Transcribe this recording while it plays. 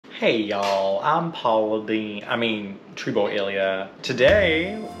Hey y'all, I'm Tree Boy Iliya.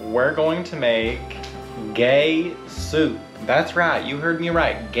 Today, we're going to make gay soup. That's right, you heard me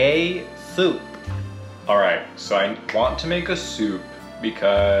right, gay soup. All right, so I want to make a soup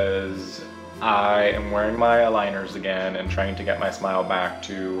because I am wearing my aligners again and trying to get my smile back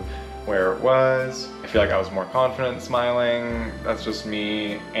to where it was. I feel like I was more confident smiling, that's just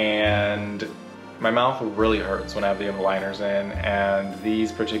me, and my mouth really hurts when I have the aligners in, and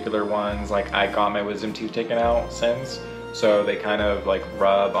these particular ones, like I got my wisdom teeth taken out since, so they kind of like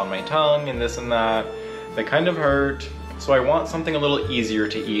rub on my tongue and this and that. They kind of hurt, so I want something a little easier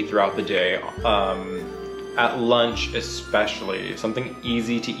to eat throughout the day. At lunch especially, something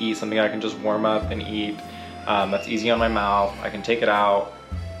easy to eat, something I can just warm up and eat, that's easy on my mouth. I can take it out,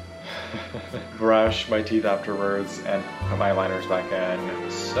 brush my teeth afterwards, and put my aligners back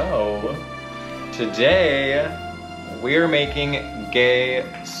in. So today, we're making gay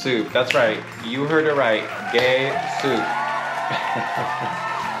soup. That's right, you heard it right, gay soup.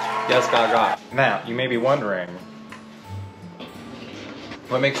 Yes, Gaga. Now, you may be wondering,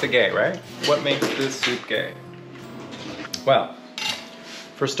 what makes it gay, right? What makes this soup gay? Well,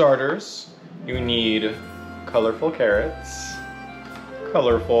 for starters, you need colorful carrots,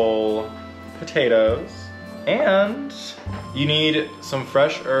 colorful potatoes, and you need some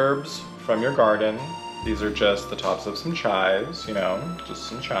fresh herbs from your garden. These are just the tops of some chives, you know, just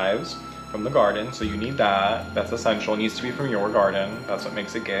some chives from the garden. So you need that. That's essential. It needs to be from your garden. That's what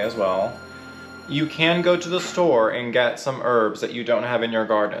makes it gay as well. You can go to the store and get some herbs that you don't have in your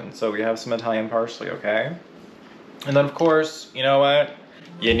garden. So we have some Italian parsley, okay? And then of course, you know what?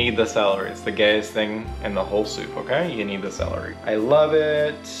 You need the celery. It's the gayest thing in the whole soup, okay? You need the celery. I love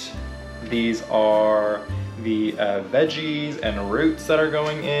it. These are the veggies and roots that are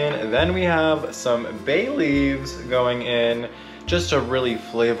going in. And then we have some bay leaves going in just to really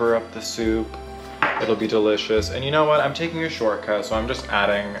flavor up the soup. It'll be delicious. And you know what? I'm taking a shortcut, so I'm just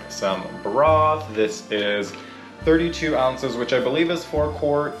adding some broth. This is 32 ounces, which I believe is 4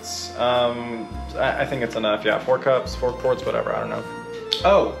 quarts. I think it's enough, yeah, 4 cups, 4 quarts, whatever, I don't know.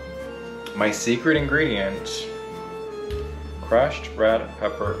 Oh, my secret ingredient, crushed red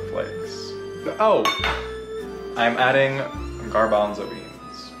pepper flakes. Oh, I'm adding garbanzo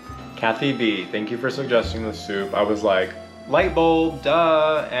beans. Kathy B, thank you for suggesting the soup. I was like, light bulb,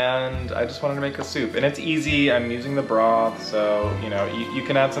 duh, and I just wanted to make a soup. And it's easy, I'm using the broth, so, you know, you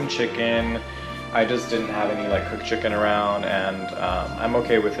can add some chicken. I just didn't have any like cooked chicken around, and I'm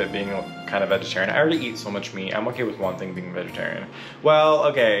okay with it being kind of vegetarian. I already eat so much meat, I'm okay with one thing being vegetarian. Well,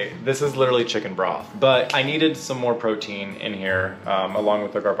 okay, this is literally chicken broth, but I needed some more protein in here, along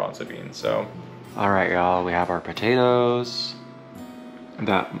with the garbanzo beans, so. All right, y'all, we have our potatoes.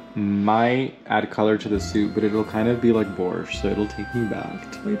 That might add color to the soup, but it'll kind of be like borscht, so it'll take me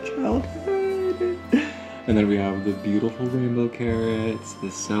back to my childhood. And then we have the beautiful rainbow carrots, the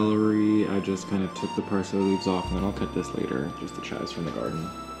celery. I just kind of took the parsley leaves off, and then I'll cut this later, just the chives from the garden.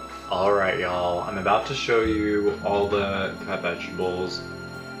 All right, y'all, I'm about to show you all the cut vegetables.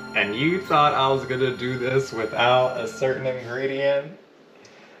 And you thought I was gonna do this without a certain ingredient?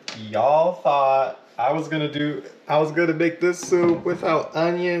 Y'all thought I was gonna make this soup without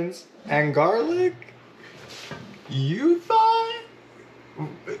onions and garlic? You thought?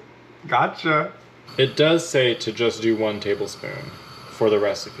 Gotcha. It does say to just do 1 tablespoon for the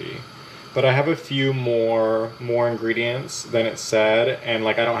recipe, but I have a few more ingredients than it said, and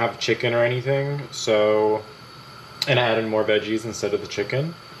like I don't have chicken or anything, so, and I added more veggies instead of the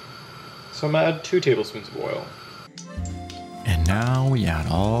chicken. So I'm gonna add 2 tablespoons of oil. And now we add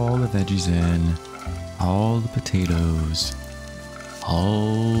all the veggies in, all the potatoes,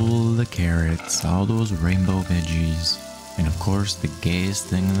 all the carrots, all those rainbow veggies, and of course the gayest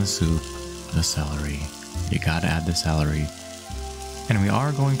thing in the soup, the celery. You gotta add the celery. And we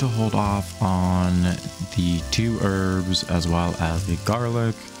are going to hold off on the 2 herbs as well as the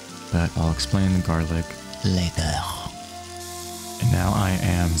garlic, but I'll explain the garlic later. And now I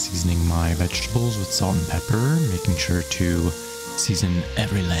am seasoning my vegetables with salt and pepper, making sure to season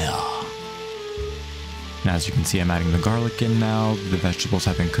every layer. And as you can see, I'm adding the garlic in now. The vegetables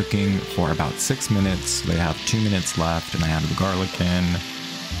have been cooking for about 6 minutes. They have 2 minutes left, and I added the garlic in.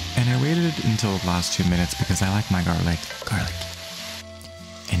 And I waited until the last 2 minutes because I like my garlic garlicky.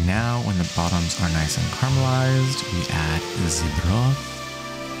 And now when the bottoms are nice and caramelized, we add the broth.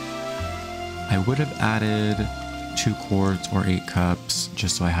 I would have added 2 quarts or 8 cups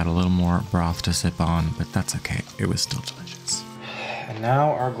just so I had a little more broth to sip on, but that's okay. It was still delicious. And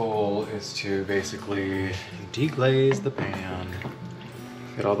now our goal is to basically deglaze the pan.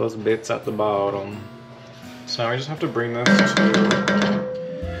 Get all those bits at the bottom. So now we just have to bring this to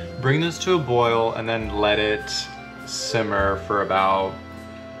Bring this to a boil and then let it simmer for about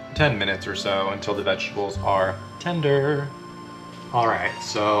 10 minutes or so until the vegetables are tender. All right,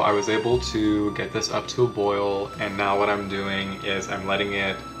 so I was able to get this up to a boil, and now what I'm doing is I'm letting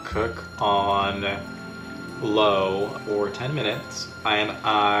it cook on low for 10 minutes. And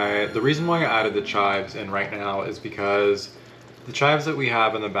the reason why I added the chives in right now is because the chives that we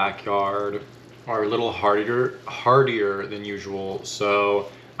have in the backyard are a little hardier than usual. So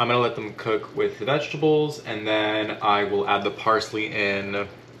I'm gonna let them cook with the vegetables, and then I will add the parsley in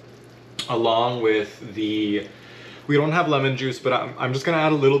along with the, we don't have lemon juice, but I'm just gonna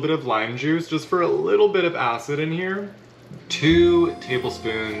add a little bit of lime juice just for a little bit of acid in here. 2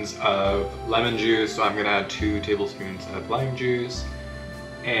 tablespoons of lemon juice, so I'm gonna add 2 tablespoons of lime juice.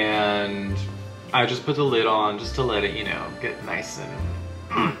 And I just put the lid on just to let it, you know, get nice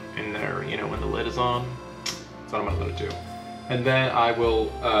and in there, you know, when the lid is on. So I'm gonna let it do. And then I will,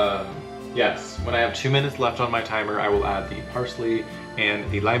 yes, when I have 2 minutes left on my timer, I will add the parsley and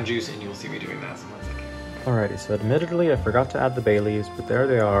the lime juice, and you'll see me doing that in 1 second. Alrighty, so admittedly I forgot to add the bay leaves, but there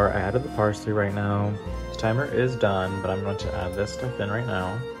they are. I added the parsley right now. The timer is done, but I'm going to add this stuff in right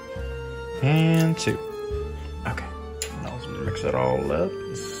now. And 2. Okay, now let's mix it all up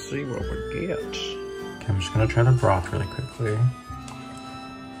and see what we get. Okay, I'm just gonna try the broth really quickly.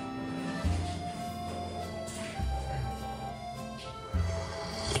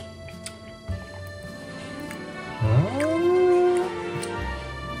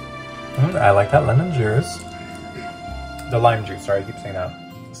 I like that lemon juice. The lime juice, sorry, I keep saying that.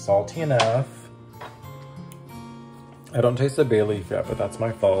 Salty enough. I don't taste the bay leaf yet, but that's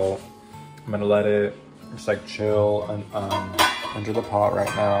my fault. I'm gonna let it just like chill under the pot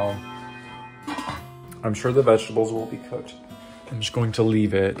right now. I'm sure the vegetables will be cooked. I'm just going to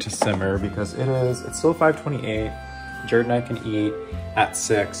leave it to simmer because it's still 5:28. Jared and I can eat at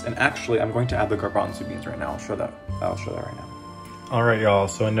 6. And actually, I'm going to add the garbanzo beans right now. I'll show that right now. All right, y'all,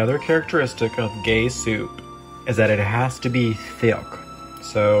 so another characteristic of gay soup is that it has to be thick.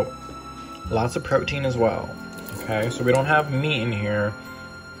 So lots of protein as well, okay? So we don't have meat in here,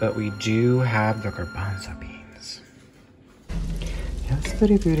 but we do have the garbanzo beans. Yes,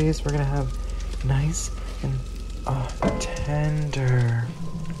 goody booties, we're gonna have nice and tender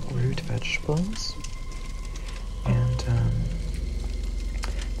root vegetables. And the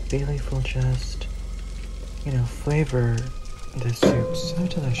bay leaf will just, you know, flavor this soup so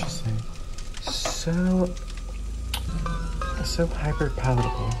deliciously, so hyper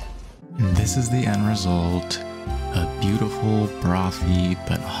palatable. This is the end result, a beautiful brothy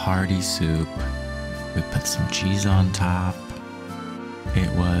but hearty soup. We put some cheese on top.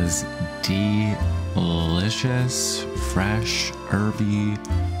 It was delicious, fresh, herby,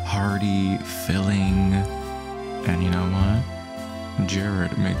 hearty, filling, and you know what?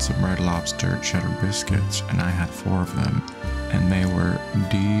 Jared made some Red Lobster cheddar biscuits, and I had 4 of them, and they were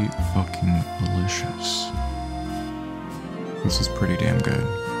fucking delicious. This is pretty damn good.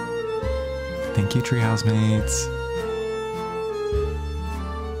 Thank you, Tree House mates.